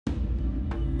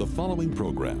The following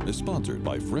program is sponsored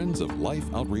by Friends of Life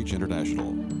Outreach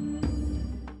International.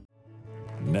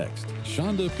 Next,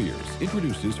 Chonda Pierce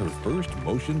introduces her first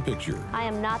motion picture. I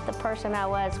am not the person I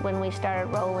was when we started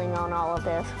rolling on all of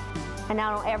this. And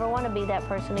I don't ever want to be that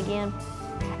person again.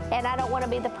 And I don't want to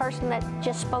be the person that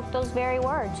just spoke those very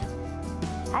words.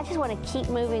 I just want to keep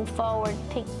moving forward,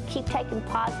 keep taking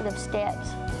positive steps.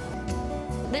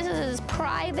 This is as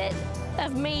private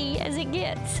of me as it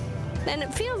gets, and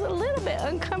it feels a little bit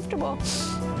uncomfortable.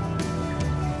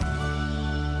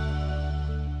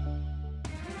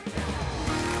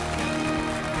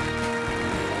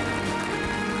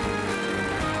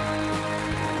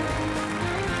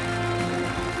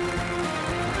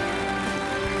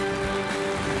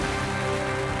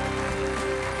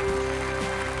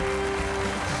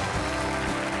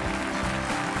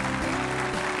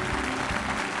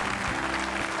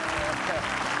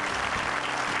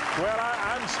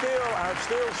 I'm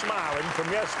still smiling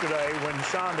from yesterday when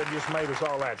Chonda just made us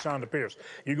all that. Chonda Pierce.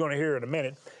 You're going to hear in a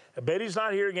minute. Betty's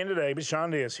not here again today, but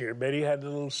Chonda is here. Betty had a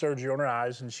little surgery on her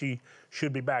eyes, and she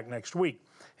should be back next week.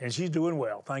 And she's doing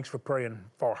well. Thanks for praying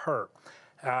for her.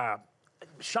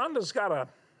 Chonda's got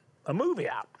a movie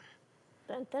out.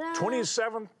 Dun, dun, dun.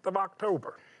 27th of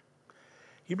October.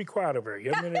 You be quiet over here.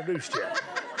 You haven't been introduced yet.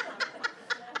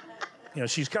 You know,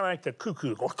 she's kind of like the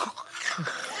cuckoo.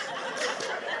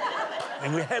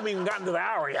 And we haven't even gotten to the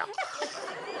hour yet.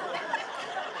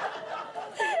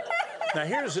 Now,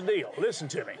 here's the deal. Listen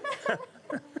to me.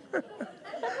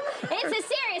 It's a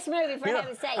serious movie, for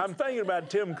heaven's sakes. I'm thinking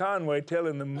about Tim Conway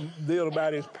telling the deal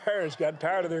about his parents got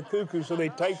tired of their cuckoo, so they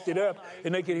taped it up,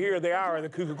 and they could hear the hour of the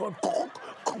cuckoo going.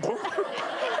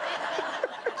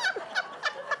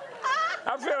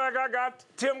 I feel like I got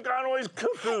Tim Conway's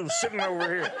cuckoo sitting over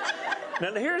here.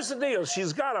 Now, here's the deal.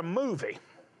 She's got a movie.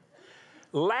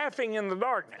 Laughing in the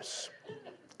Darkness.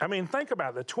 I mean, think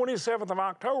about it, the 27th of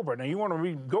October. Now, you want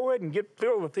to go ahead and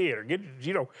fill the theater.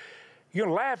 You're going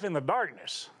to laugh in the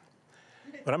darkness.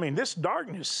 But, I mean, this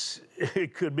darkness,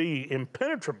 it could be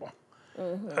impenetrable.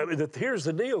 Mm-hmm. Here's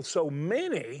the deal. So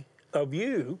many of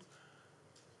you've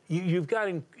got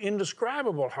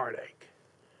indescribable heartache.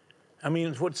 I mean,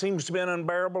 it's what seems to be an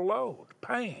unbearable load,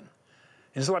 pain.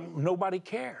 It's like nobody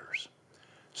cares.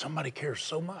 Somebody cares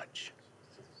so much.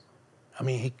 I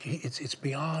mean, it's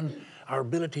beyond our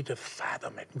ability to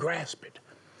fathom it, grasp it.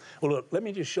 Well, look, let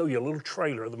me just show you a little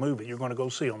trailer of the movie you're going to go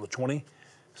see on the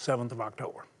 27th of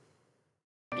October.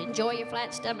 Enjoy your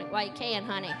flat stomach while you can,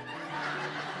 honey.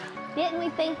 Didn't we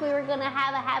think we were going to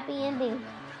have a happy ending?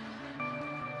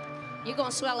 You're going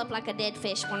to swell up like a dead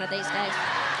fish one of these days.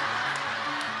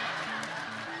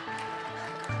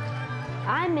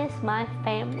 I miss my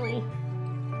family.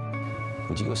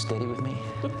 Would you go steady with me?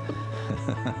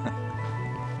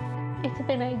 It's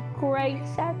been a great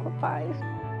sacrifice.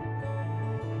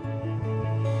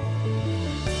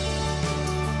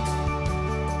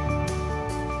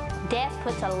 Death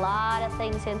puts a lot of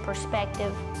things in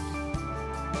perspective.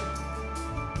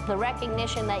 The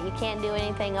recognition that you can't do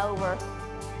anything over,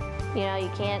 you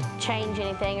can't change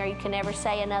anything, or you can never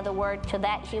say another word to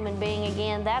that human being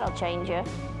again, that'll change you.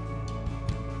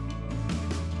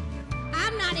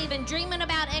 I'm not even dreaming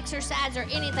about exercise or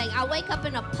anything. I wake up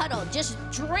in a puddle, just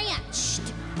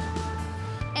drenched.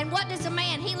 And what does a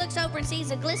man? He looks over and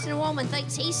sees a glistening woman,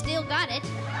 thinks he's still got it.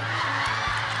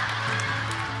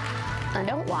 I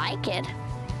don't like it,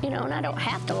 and I don't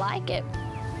have to like it.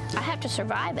 I have to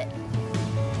survive it.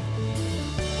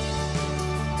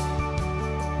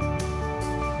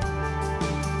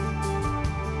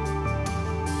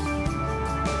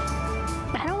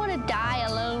 I don't want to die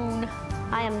alone.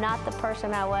 I am not the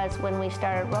person I was when we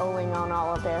started rolling on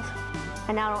all of this.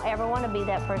 And I don't ever want to be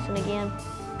that person again.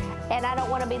 And I don't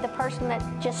want to be the person that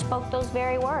just spoke those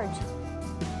very words.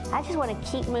 I just want to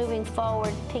keep moving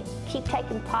forward, keep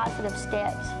taking positive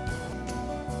steps.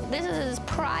 This is as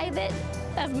private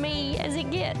of me as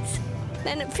it gets,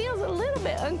 and it feels a little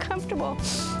bit uncomfortable.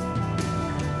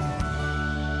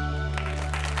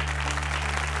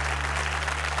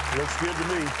 Looks good to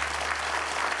me.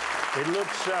 It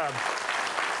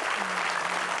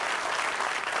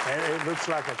looks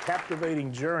like a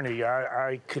captivating journey.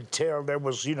 I could tell there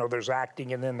was, there's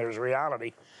acting and then there's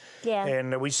reality. Yeah.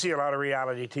 And we see a lot of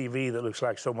reality TV that looks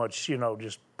like so much,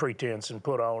 just pretense and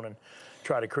put on and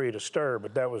try to create a stir,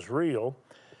 but that was real.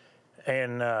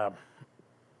 And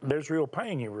there's real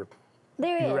pain you were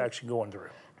actually going through.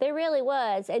 There really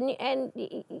was, and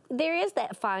there is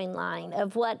that fine line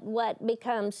of what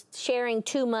becomes sharing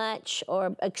too much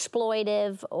or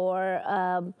exploitive or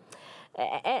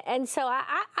And so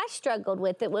I struggled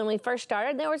with it when we first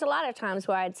started. There was a lot of times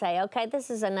where I'd say, okay, this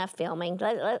is enough filming.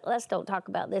 Let's don't talk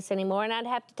about this anymore. And I'd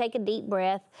have to take a deep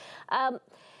breath.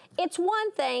 It's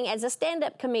one thing as a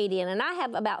stand-up comedian, and I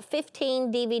have about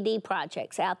 15 DVD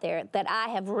projects out there that I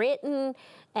have written,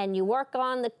 and you work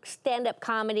on the stand-up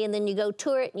comedy, and then you go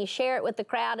tour it and you share it with the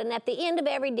crowd. And at the end of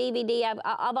every DVD,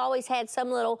 I've always had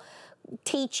some little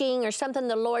teaching or something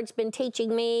the Lord's been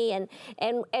teaching me,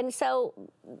 and so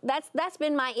that's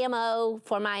been my MO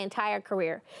for my entire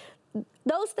career.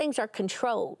 Those things are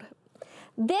controlled.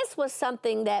 This was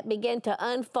something that began to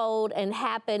unfold and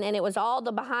happen, and it was all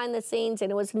the behind the scenes, and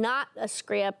it was not a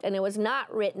script, and it was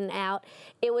not written out.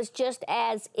 It was just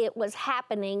as it was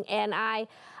happening, and I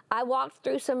walked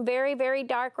through some very, very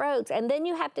dark roads. And then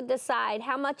you have to decide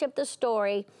how much of the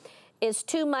story is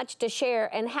too much to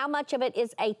share and how much of it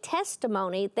is a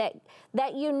testimony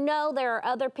that you know there are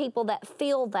other people that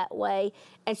feel that way,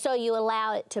 and so you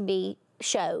allow it to be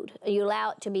showed. You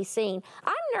allow it to be seen.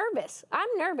 I'm nervous.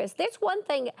 There's one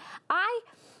thing I'll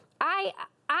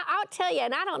tell you,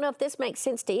 and I don't know if this makes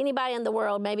sense to anybody in the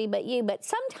world, maybe but you, but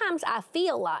sometimes I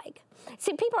feel like,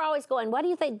 see, people are always going, what do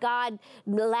you think God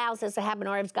allows this to happen,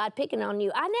 or is God picking on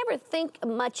you? I never think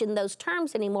much in those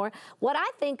terms anymore. What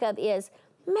I think of is,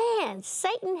 man,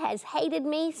 Satan has hated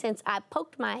me since I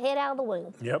poked my head out of the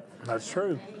womb. Yep, that's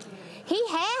true. He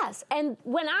has. And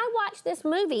when I watch this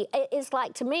movie, it's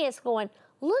like, to me, it's going,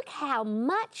 look how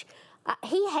much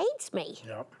he hates me.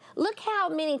 Yep. Look how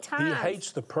many times. He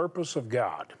hates the purpose of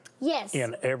God. Yes.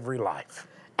 In every life.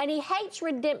 And he hates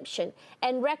redemption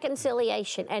and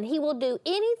reconciliation, and he will do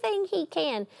anything he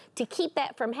can to keep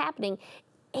that from happening.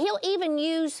 He'll even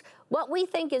use what we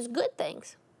think is good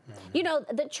things. Mm-hmm. You know,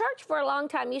 the church for a long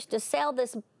time used to sell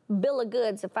this bill of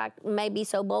goods, if I may be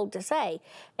so bold to say,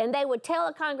 and they would tell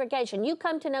a congregation, you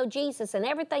come to know Jesus and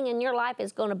everything in your life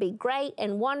is going to be great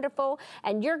and wonderful,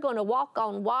 and you're going to walk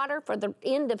on water for the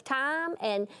end of time,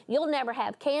 and you'll never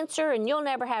have cancer and you'll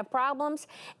never have problems.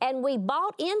 And we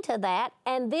bought into that,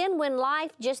 and then when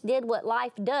life just did what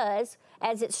life does,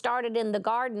 as it started in the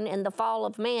garden and the fall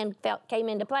of man came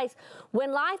into place,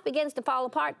 when life begins to fall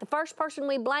apart, the first person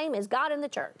we blame is God and the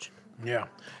church. Yeah.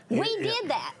 We did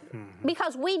that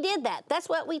because we did that. That's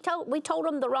what we told. We told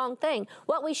them the wrong thing.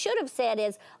 What we should have said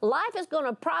is, life is going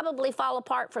to probably fall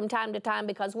apart from time to time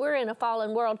because we're in a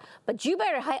fallen world, but you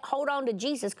better hold on to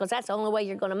Jesus because that's the only way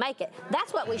you're going to make it.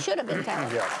 That's what we should have been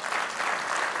telling. Yeah.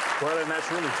 Well, and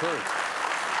that's really true.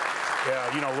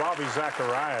 Yeah, you know, Ravi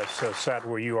Zacharias sat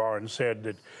where you are and said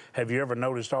that, have you ever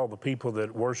noticed all the people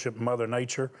that worship Mother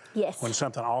Nature? Yes. When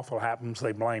something awful happens,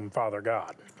 they blame Father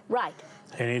God. Right.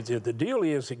 And the deal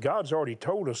is that God's already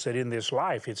told us that in this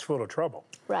life it's full of trouble.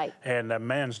 Right. And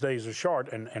man's days are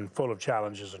short and full of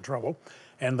challenges and trouble.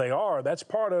 And that's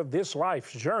part of this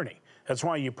life's journey. That's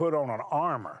why you put on an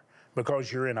armor,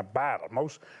 because you're in a battle.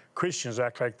 Most Christians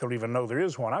act like they don't even know there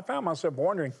is one. I found myself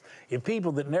wondering if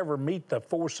people that never meet the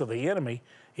force of the enemy,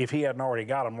 if he hadn't already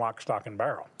got them lock, stock, and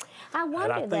barrel. I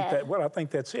wonder I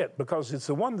think that's it, because it's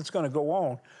the one that's going to go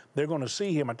on. They're going to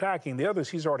see him attacking. The others,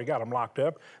 he's already got them locked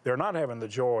up. They're not having the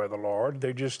joy of the Lord.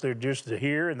 They're just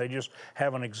here, and they just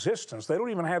have an existence. They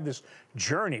don't even have this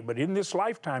journey. But in this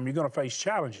lifetime, you're going to face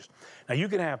challenges. Now, you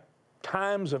can have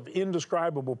times of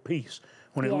indescribable peace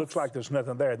when it looks like there's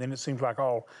nothing there. Then it seems like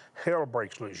all hell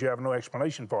breaks loose. You have no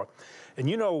explanation for it. And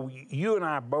you know, you and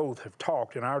I both have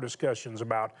talked in our discussions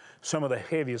about some of the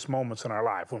heaviest moments in our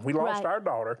life. When we lost our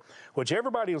daughter, which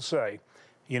everybody will say,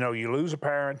 you know, you lose a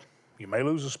parent, you may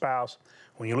lose a spouse.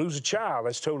 When you lose a child,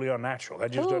 that's totally unnatural.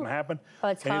 That just doesn't happen. Oh,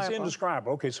 it's and horrible. It's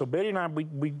indescribable. Okay, so Betty and I,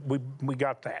 we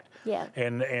got that. Yeah.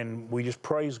 And we just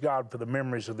praise God for the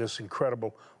memories of this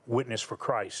incredible witness for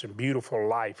Christ and beautiful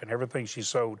life, and everything she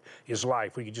sowed is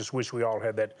life. We just wish we all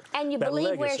had that. And you that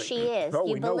believe legacy. where she is. Oh,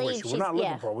 you we know where believe we're not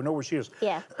looking for her. We know where she is.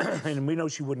 Yeah. And we know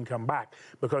she wouldn't come back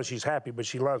because she's happy, but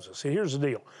she loves us. See, here's the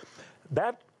deal.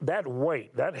 That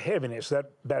weight, that heaviness,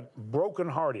 that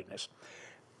brokenheartedness,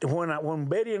 when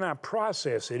Betty and I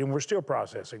process it, and we're still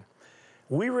processing,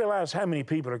 we realize how many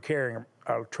people are carrying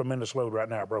a tremendous load right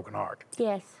now, a broken heart.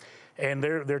 Yes. And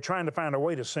they're trying to find a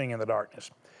way to sing in the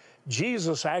darkness.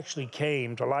 Jesus actually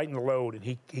came to lighten the load, and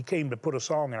he came to put a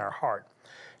song in our heart,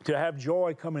 to have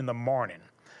joy come in the morning.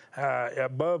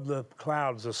 Above the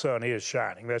clouds, the sun is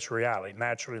shining. That's reality,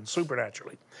 naturally and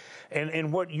supernaturally.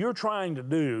 And what you're trying to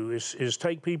do is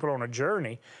take people on a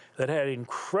journey that had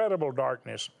incredible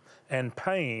darkness and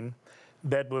pain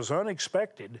that was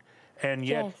unexpected, and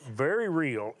yet Yes. very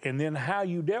real, and then how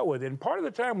you dealt with it. And part of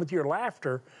the time with your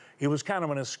laughter, it was kind of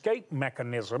an escape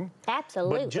mechanism.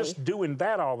 Absolutely. But just doing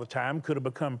that all the time could have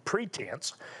become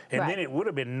pretense, and then Right. it would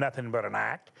have been nothing but an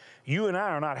act. You and I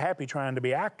are not happy trying to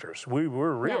be actors. We're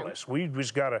realists. We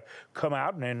just got to come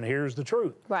out and here's the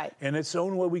truth. Right. And it's the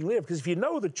only way we can live. Because if you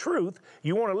know the truth,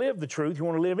 you want to live the truth. You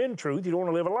want to live in truth. You don't want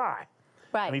to live a lie.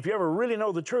 Right. I mean, if you ever really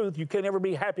know the truth, you can't ever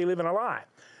be happy living a lie.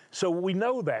 So we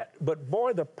know that. But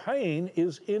boy, the pain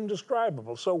is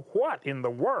indescribable. So what in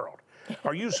the world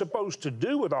are you supposed to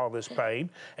do with all this pain?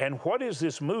 And what is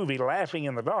this movie, Laughing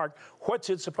in the Dark? What's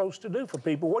it supposed to do for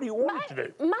people? What do you want it to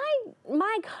do?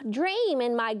 My dream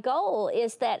and my goal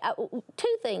is that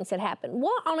two things that happen.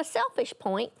 One, on a selfish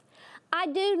point, I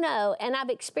do know, and I've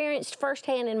experienced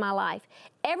firsthand in my life,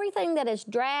 everything that is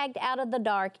dragged out of the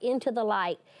dark into the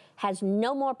light has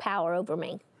no more power over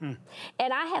me.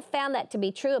 And I have found that to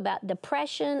be true about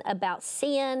depression, about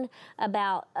sin,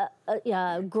 about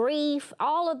grief,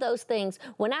 all of those things.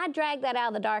 When I drag that out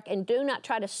of the dark and do not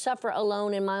try to suffer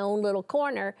alone in my own little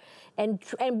corner and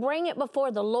bring it before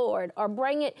the Lord, or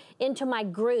bring it into my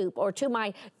group or to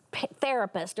my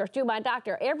therapist or to my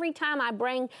doctor, every time I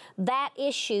bring that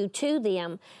issue to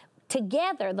them,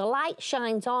 together, the light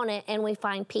shines on it, and we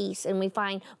find peace and we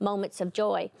find moments of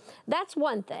joy. That's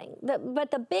one thing.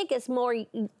 But the biggest, more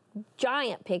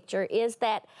giant picture is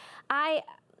that I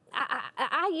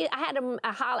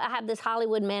have this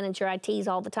Hollywood manager I tease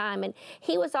all the time, and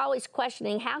he was always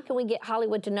questioning, how can we get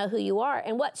Hollywood to know who you are?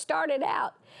 And what started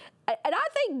out, and I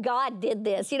think God did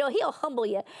this, you know, he'll humble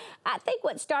you. I think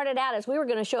what started out is we were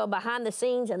going to show behind the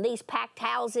scenes and these packed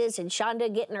houses and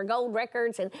Chonda getting her gold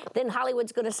records, and then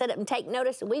Hollywood's going to sit up and take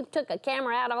notice. And we took a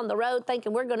camera out on the road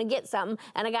thinking we're going to get something,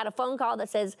 and I got a phone call that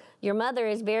says, your mother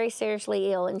is very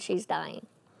seriously ill and she's dying.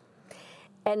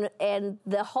 And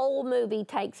the whole movie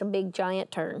takes a big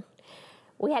giant turn.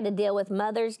 We had to deal with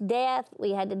Mother's death.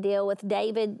 We had to deal with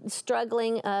David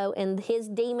struggling and his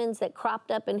demons that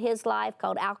cropped up in his life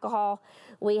called alcohol.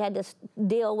 We had to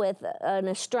deal with an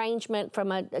estrangement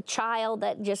from a child,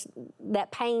 that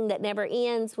pain that never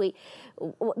ends.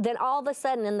 Then all of a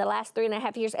sudden in the last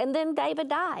 3.5 years, and then David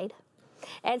died.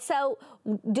 And so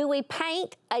do we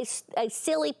paint a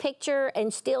silly picture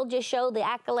and still just show the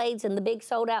accolades and the big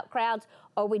sold out crowds,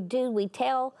 or do we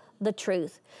tell the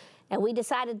truth? And we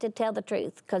decided to tell the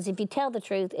truth, because if you tell the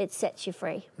truth, it sets you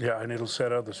free. Yeah, and it'll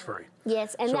set others free.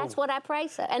 Yes, and So- that's what I pray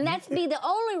so. And that's be the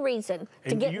only reason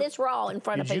to get this raw in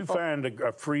front of Did you people. find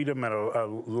a freedom and a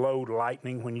load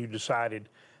lightening when you decided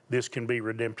this can be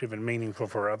redemptive and meaningful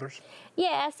for others?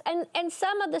 Yes, and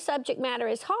some of the subject matter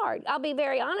is hard. I'll be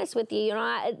very honest with you. You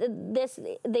know,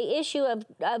 the issue of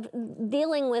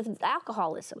dealing with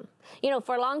alcoholism. You know,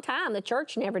 for a long time, the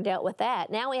church never dealt with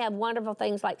that. Now we have wonderful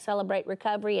things like Celebrate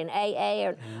Recovery and AA,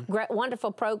 or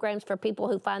wonderful programs for people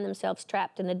who find themselves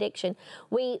trapped in addiction.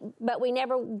 But we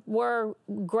never were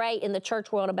great in the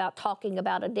church world about talking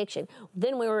about addiction.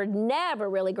 Then we were never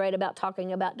really great about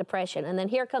talking about depression. And then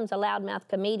here comes a loudmouth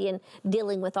comedian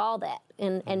dealing with all that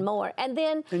and more. And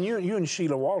then you and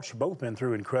Sheila Walsh have both been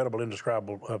through incredible,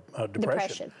 indescribable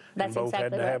depression. That's and both exactly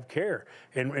had to right. have care.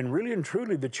 And really and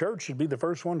truly, the church should be the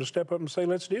first one to step up and say,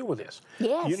 let's deal with this.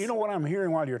 Yes. You know what I'm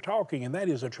hearing while you're talking, and that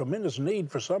is a tremendous need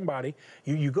for somebody.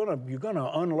 You're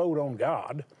gonna unload on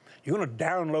God. You're going to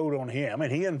download on him,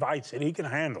 and he invites it. He can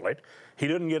handle it. He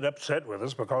doesn't get upset with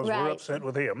us because we're Right. upset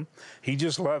with him. He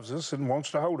just loves us and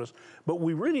wants to hold us. But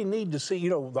we really need to see,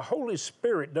 you know, the Holy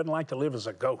Spirit doesn't like to live as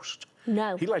a ghost.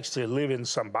 No. He likes to live in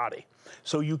somebody,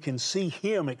 so you can see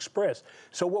him express.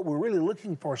 So what we're really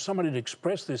looking for is somebody to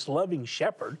express this loving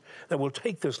shepherd that will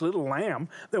take this little lamb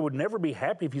that would never be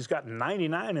happy if he's got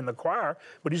 99 in the choir,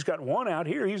 but he's got one out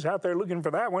here. He's out there looking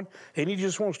for that one, and he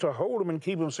just wants to hold him and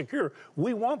keep him secure.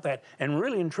 We want that. And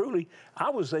really and truly, I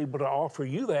was able to offer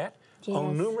you that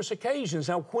on numerous occasions.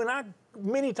 Now, when I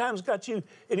many times got you,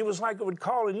 and it was like I would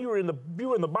call, and you were in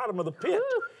the bottom of the pit.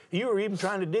 You were even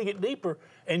trying to dig it deeper,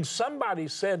 and somebody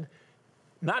said,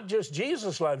 not just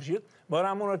Jesus loves you, but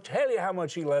I'm going to tell you how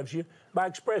much he loves you by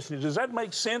expressing it. Does that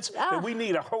make sense? That we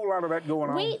need a whole lot of that going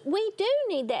on? We do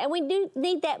need that, and we do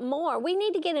need that more. We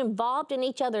need to get involved in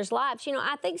each other's lives. You know,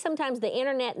 I think sometimes the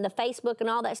internet and the Facebook and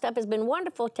all that stuff has been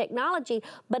wonderful technology,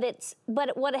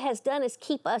 but what it has done is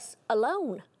keep us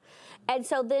alone. And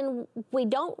so then we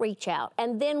don't reach out.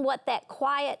 And then what that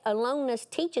quiet aloneness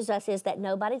teaches us is that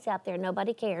nobody's out there,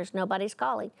 nobody cares, nobody's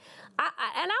calling. And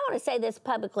I want to say this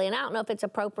publicly, and I don't know if it's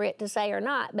appropriate to say or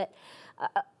not, but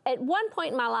at one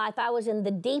point in my life, I was in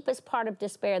the deepest part of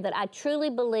despair that I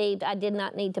truly believed I did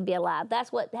not need to be alive.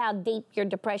 That's how deep your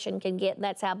depression can get, and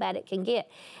that's how bad it can get.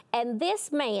 And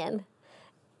this man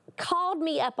called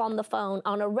me up on the phone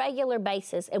on a regular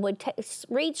basis and would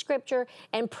read scripture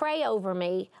and pray over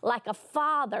me like a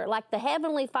father, like the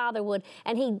Heavenly Father would.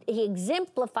 And he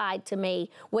exemplified to me,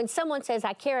 when someone says,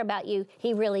 I care about you,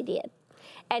 he really did.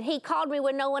 And he called me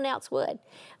when no one else would.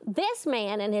 This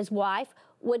man and his wife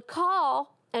would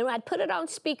call, and I'd put it on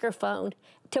speakerphone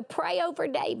to pray over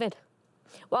David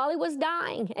while he was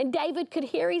dying. And David could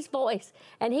hear his voice,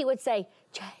 and he would say,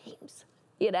 James,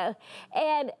 you know.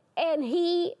 And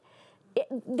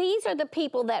these are the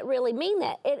people that really mean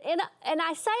that. And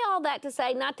I say all that to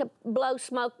say, not to blow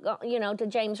smoke, you know, to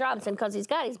James Robison, because he's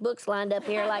got his books lined up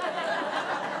here like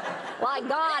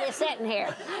God is sitting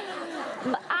here.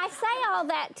 I say all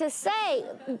that to say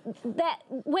that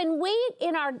when we,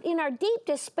 in our deep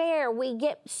despair, we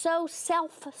get so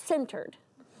self-centered.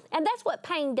 And that's what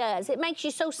pain does. It makes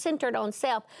you so centered on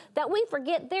self that we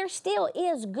forget there still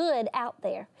is good out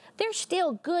there. There's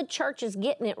still good churches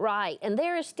getting it right. And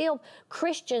there is still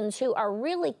Christians who are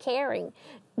really caring.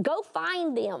 Go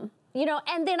find them. You know,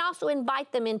 and then also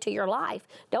invite them into your life.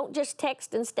 Don't just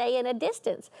text and stay in a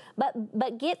distance,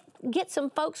 but get some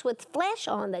folks with flesh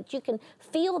on that you can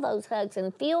feel those hugs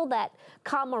and feel that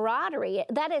camaraderie.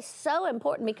 That is so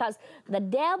important, because the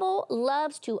devil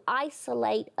loves to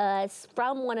isolate us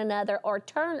from one another or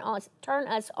turn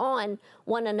us on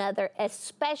one another,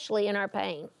 especially in our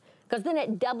pain, because then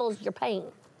it doubles your pain.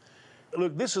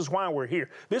 Look, this is why we're here.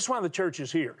 This is why the church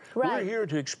is here. Right. We're here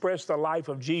to express the life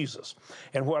of Jesus.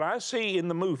 And what I see in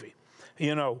the movie,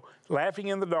 you know, Laughing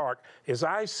in the Dark, is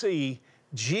I see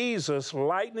Jesus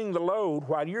lightening the load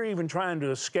while you're even trying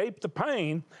to escape the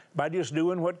pain by just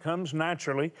doing what comes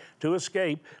naturally to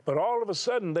escape. But all of a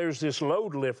sudden, there's this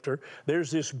load lifter.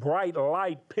 There's this bright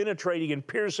light penetrating and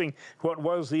piercing what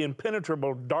was the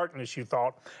impenetrable darkness, you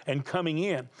thought, and coming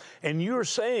in. And you're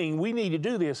saying, we need to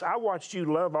do this. I watched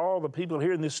you love all the people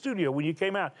here in this studio when you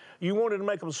came out. You wanted to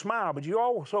make them smile, but you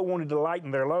also wanted to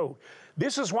lighten their load.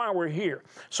 This is why we're here.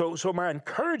 So my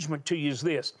encouragement to you is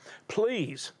this.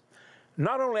 Please,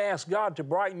 not only ask God to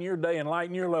brighten your day and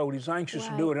lighten your load, He's anxious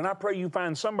to do it. And I pray you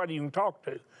find somebody you can talk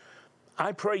to.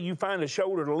 I pray you find a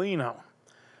shoulder to lean on.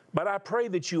 But I pray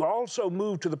that you also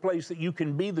move to the place that you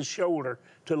can be the shoulder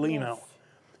to lean on.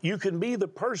 You can be the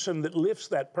person that lifts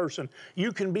that person.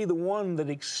 You can be the one that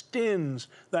extends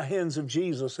the hands of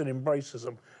Jesus and embraces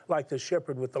them like the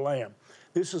shepherd with the lamb.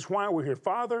 This is why we're here.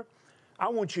 Father, I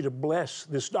want you to bless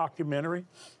this documentary,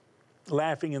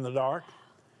 Laughing in the Dark.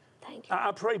 Thank you.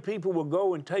 I pray people will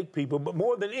go and take people, but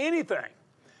more than anything,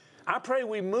 I pray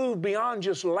we move beyond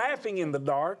just laughing in the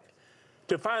dark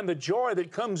to find the joy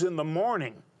that comes in the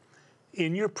morning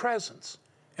in your presence.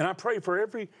 And I pray for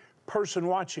every person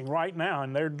watching right now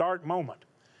in their dark moment,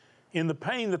 in the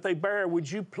pain that they bear, would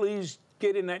you please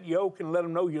get in that yoke and let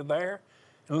them know you're there,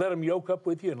 and let them yoke up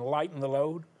with you and lighten the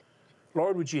load?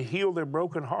 Lord, would you heal their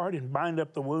broken heart and bind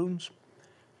up the wounds?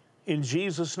 In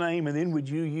Jesus' name, and then would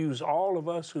you use all of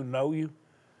us who know you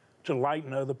to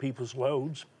lighten other people's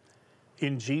loads?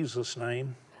 In Jesus'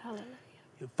 name. Hallelujah.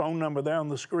 Your phone number there on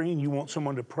the screen, you want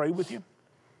someone to pray with you?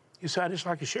 You say, I just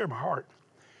like to share my heart.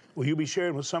 Will you be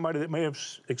sharing with somebody that may have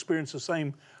experienced the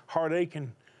same heartache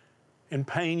and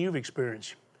pain you've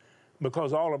experienced?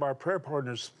 Because all of our prayer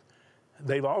partners,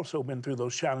 they've also been through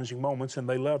those challenging moments, and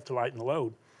they love to lighten the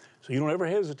load. So you don't ever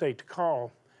hesitate to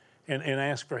call and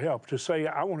ask for help, to say,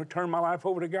 I want to turn my life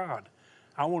over to God.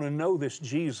 I want to know this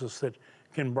Jesus that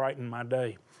can brighten my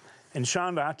day. And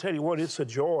Chonda, I tell you what, it's a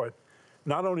joy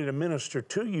not only to minister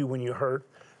to you when you hurt,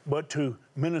 but to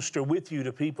minister with you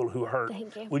to people who hurt.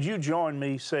 Thank you. Would you join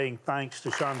me saying thanks to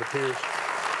Chonda Pierce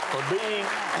for being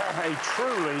a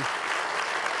truly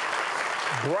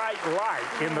bright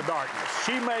light in the darkness?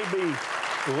 She may be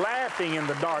laughing in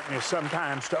the darkness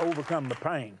sometimes to overcome the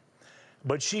pain,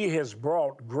 but she has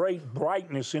brought great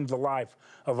brightness into the life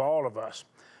of all of us.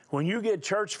 When you get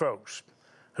church folks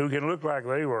who can look like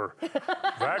they were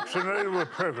vaccinated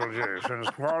with privileges and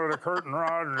swallowed a curtain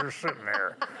rod and just sitting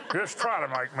there, just try to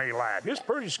make me laugh. It's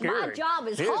pretty scary. My job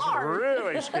is it's hard. It's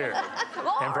really scary.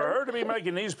 And for her to be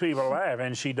making these people laugh,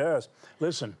 and she does.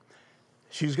 Listen,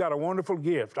 she's got a wonderful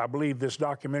gift. I believe this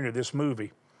documentary, this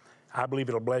movie, I believe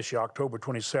it'll bless you October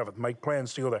 27th. Make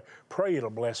plans to go there. Pray it'll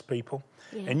bless people.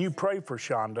 Yes. And you pray for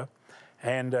Chonda.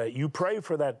 And you pray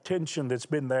for that tension that's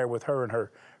been there with her and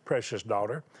her precious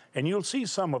daughter. And you'll see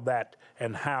some of that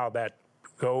and how that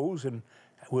goes. And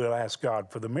we'll ask God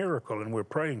for the miracle. And we're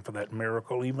praying for that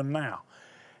miracle even now.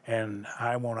 And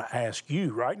I want to ask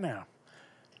you right now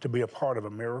to be a part of a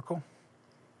miracle.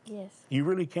 Yes. You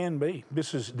really can be.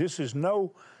 This is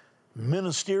no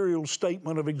ministerial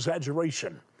statement of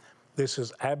exaggeration. This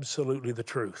is absolutely the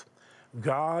truth.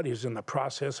 God is in the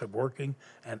process of working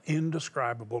an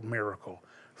indescribable miracle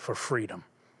for freedom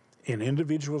in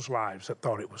individuals' lives that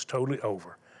thought it was totally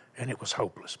over and it was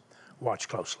hopeless. Watch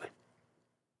closely.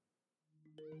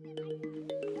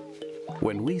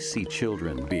 When we see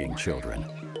children being children,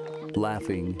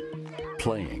 laughing,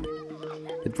 playing,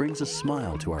 it brings a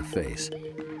smile to our face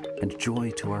and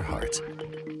joy to our hearts.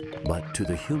 But to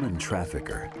the human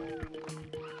trafficker,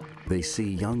 they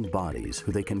see young bodies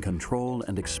who they can control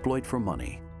and exploit for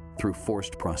money through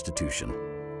forced prostitution.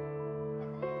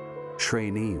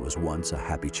 Shranee was once a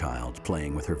happy child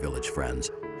playing with her village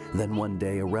friends. Then one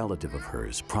day, a relative of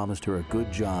hers promised her a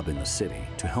good job in the city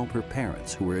to help her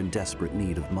parents who were in desperate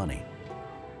need of money.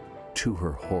 To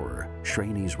her horror,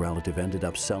 Shranee's relative ended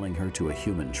up selling her to a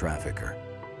human trafficker,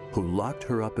 who locked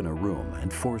her up in a room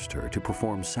and forced her to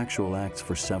perform sexual acts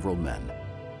for several men.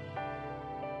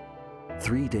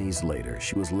 3 days later,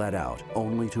 she was let out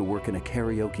only to work in a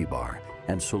karaoke bar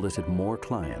and solicit more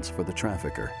clients for the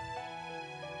trafficker.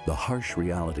 The harsh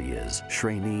reality is,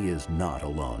 Shranee is not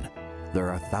alone. There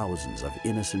are thousands of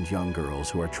innocent young girls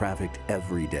who are trafficked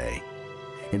every day.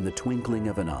 In the twinkling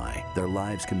of an eye, their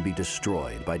lives can be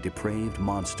destroyed by depraved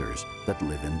monsters that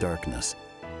live in darkness.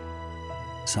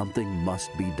 Something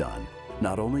must be done,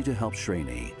 not only to help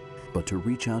Shranee, but to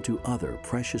reach out to other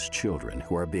precious children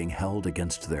who are being held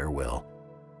against their will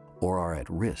or are at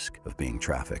risk of being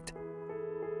trafficked.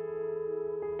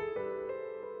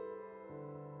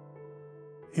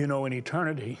 You know, in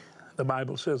eternity, the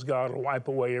Bible says God will wipe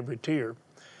away every tear.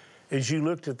 As you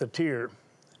looked at the tear,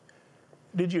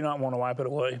 did you not want to wipe it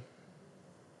away?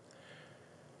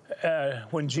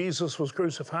 When Jesus was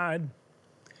crucified,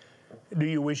 do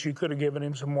you wish you could have given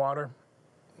him some water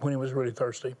when he was really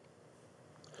thirsty?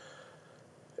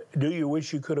 Do you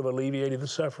wish you could have alleviated the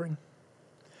suffering?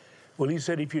 Well, he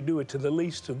said, if you do it to the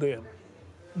least of them,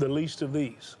 the least of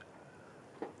these,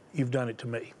 you've done it to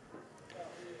me.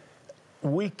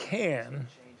 We can,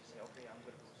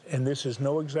 and this is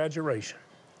no exaggeration,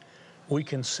 we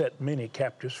can set many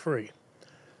captives free,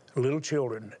 little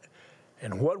children.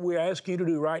 And what we ask you to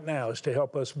do right now is to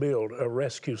help us build a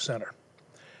rescue center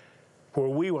where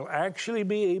we will actually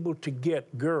be able to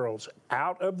get girls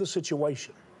out of the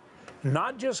situation,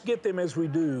 not just get them as we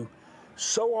do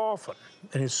so often,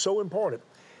 and it's so important,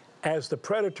 as the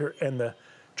predator and the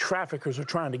traffickers are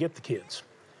trying to get the kids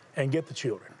and get the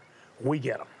children. We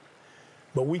get them.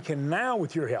 But we can now,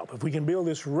 with your help, if we can build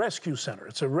this rescue center,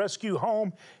 it's a rescue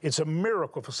home, it's a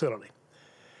miracle facility.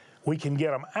 We can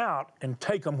get them out and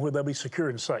take them where they'll be secure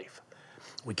and safe.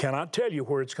 We cannot tell you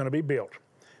where it's going to be built.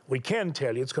 We can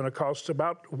tell you it's going to cost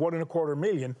about $1.25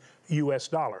 million US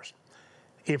dollars.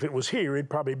 If it was here, it'd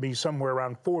probably be somewhere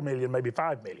around 4 million, maybe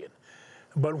 5 million.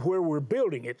 But where we're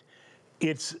building it,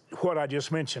 it's what I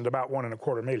just mentioned, about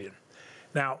 $1.25 million.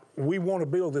 Now, we want to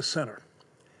build this center.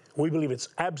 We believe it's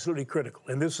absolutely critical.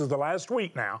 And this is the last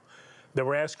week now that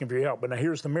we're asking for your help. But now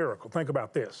here's the miracle. Think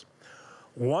about this.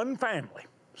 One family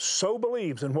so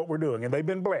believes in what we're doing, and they've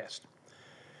been blessed,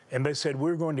 and they said,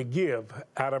 we're going to give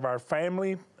out of our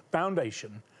family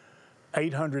foundation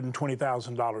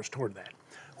 $820,000 toward that,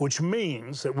 which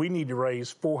means that we need to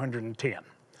raise $410,000,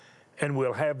 and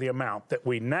we'll have the amount that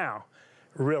we now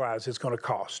realize it's going to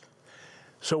cost.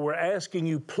 So we're asking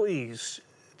you, please,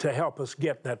 to help us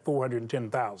get that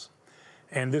 $410,000.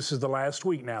 And this is the last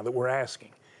week now that we're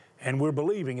asking, and we're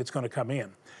believing it's going to come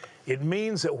in. It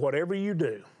means that whatever you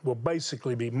do will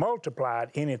basically be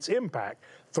multiplied in its impact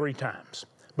 3 times,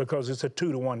 because it's a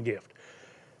 2-to-1 gift.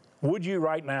 Would you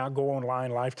right now go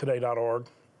online, lifetoday.org,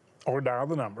 or dial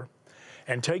the number,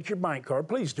 and take your bank card?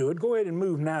 Please do it. Go ahead and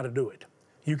move now to do it.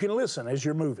 You can listen as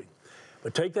you're moving,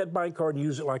 but take that bank card and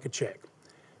use it like a check.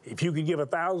 If you could give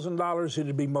 $1,000,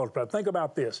 it'd be multiplied. Think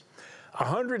about this.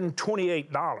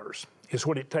 $128 is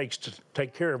what it takes to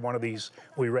take care of one of these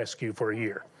we rescue for a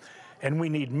year. And we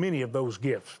need many of those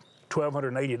gifts.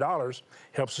 $1,280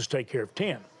 helps us take care of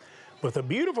 10. But the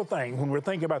beautiful thing when we're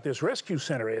thinking about this rescue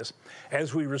center is,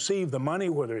 as we receive the money,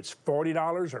 whether it's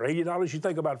 $40 or $80, you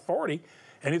think about 40,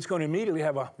 and it's going to immediately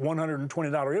have a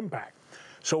 $120 impact.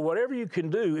 So whatever you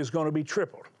can do is going to be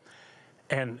tripled.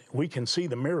 And we can see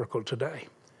the miracle today.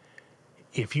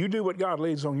 If you do what God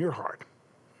lays on your heart,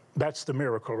 that's the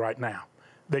miracle right now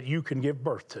that you can give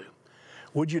birth to.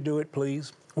 Would you do it,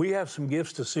 please? We have some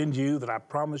gifts to send you that I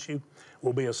promise you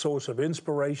will be a source of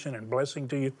inspiration and blessing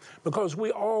to you, because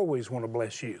we always want to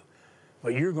bless you.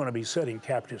 But you're going to be setting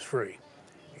captives free.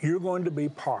 You're going to be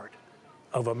part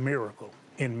of a miracle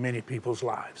in many people's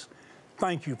lives.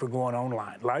 Thank you for going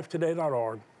online,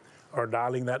 lifetoday.org, or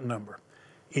dialing that number.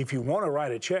 If you want to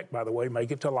write a check, by the way,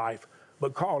 make it to Life,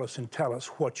 but call us and tell us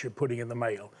what you're putting in the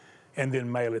mail. and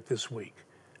then mail it this week.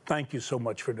 Thank you so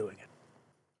much for doing it.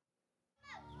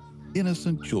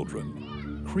 Innocent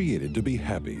children, created to be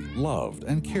happy, loved,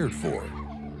 and cared for,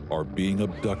 are being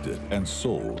abducted and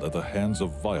sold at the hands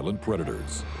of violent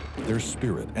predators, their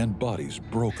spirit and bodies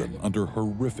broken under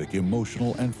horrific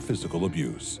emotional and physical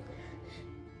abuse.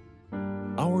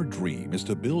 Our dream is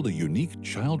to build a unique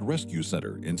child rescue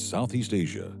center in Southeast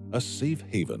Asia, a safe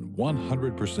haven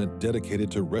 100%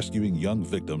 dedicated to rescuing young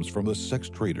victims from the sex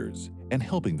traders and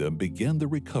helping them begin the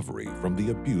recovery from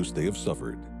the abuse they have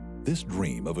suffered. This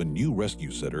dream of a new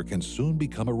rescue center can soon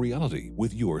become a reality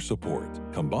with your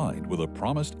support, combined with a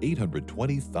promised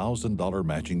 $820,000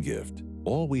 matching gift.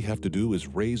 All we have to do is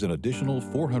raise an additional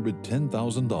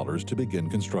 $410,000 to begin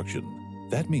construction.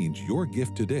 That means your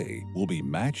gift today will be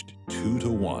matched 2 to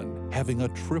 1, having a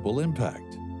triple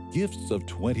impact. Gifts of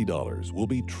 $20 will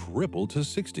be tripled to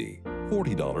 $60,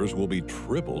 $40 will be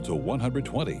tripled to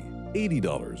 $120,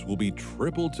 $80 will be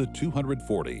tripled to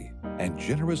 $240, and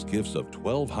generous gifts of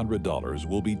 $1,200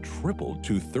 will be tripled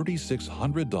to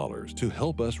 $3,600 to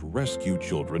help us rescue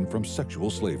children from sexual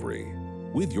slavery.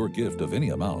 With your gift of any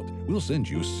amount, we'll send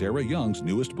you Sarah Young's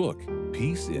newest book,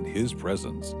 Peace in His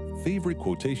Presence, Favorite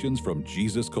Quotations from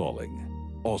Jesus Calling.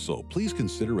 Also, please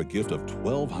consider a gift of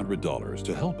 $1,200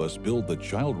 to help us build the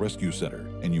Child Rescue Center,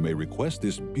 and you may request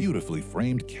this beautifully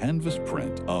framed canvas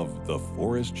print of the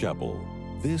Forest Chapel.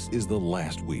 This is the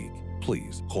last week.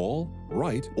 Please call,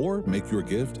 write, or make your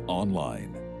gift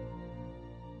online.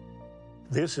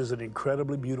 This is an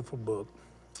incredibly beautiful book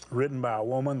written by a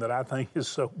woman that I think is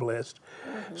so blessed.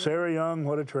 Sarah Young,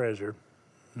 what a treasure.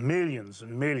 Millions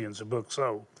and millions of books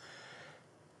sold.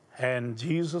 And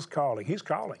Jesus calling. He's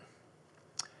calling.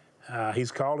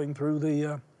 He's calling through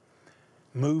the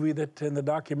movie that, in the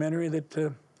documentary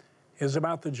that is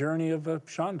about the journey of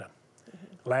Chonda,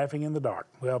 laughing in the dark.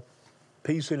 Well,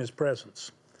 peace in His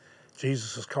presence.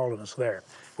 Jesus is calling us there.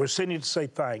 We're sending you to say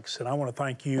thanks, and I want to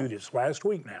thank you this last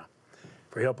week now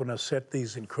for helping us set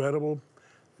these incredible,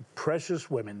 precious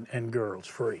women and girls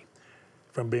free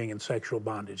from being in sexual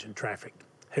bondage and trafficked,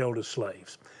 held as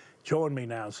slaves. Join me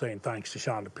now in saying thanks to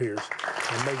Chonda Pierce.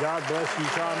 And may God bless you,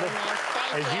 Chonda,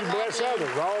 as you bless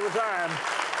others all the time.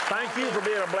 Thank you for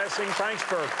being a blessing. Thanks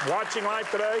for watching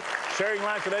Life Today, sharing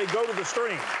Life Today. Go to the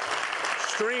stream,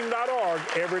 stream.org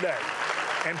every day,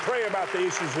 and pray about the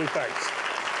issues we face.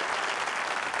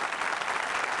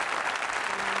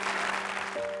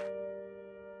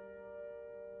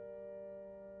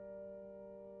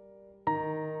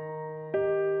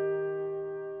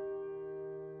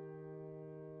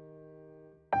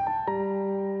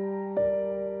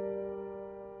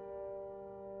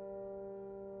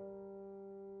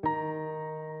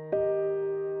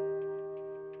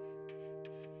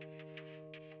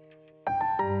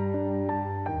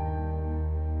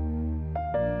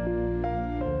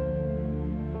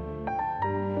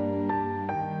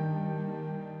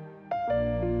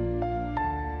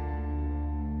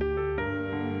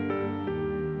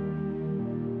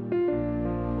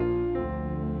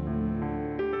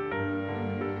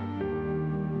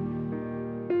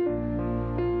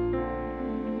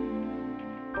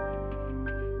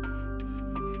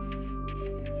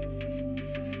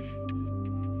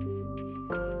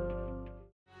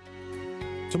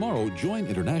 Tomorrow, join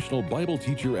international Bible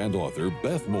teacher and author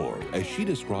Beth Moore as she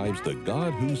describes the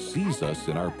God who sees us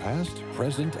in our past,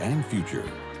 present, and future.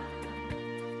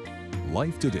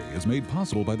 Life Today is made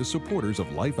possible by the supporters of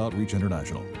Life Outreach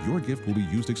International. Your gift will be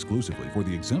used exclusively for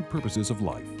the exempt purposes of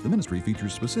life. The ministry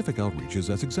features specific outreaches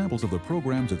as examples of the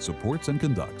programs it supports and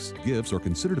conducts. Gifts are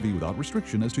considered to be without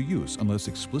restriction as to use unless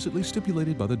explicitly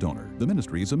stipulated by the donor. The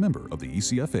ministry is a member of the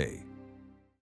ECFA.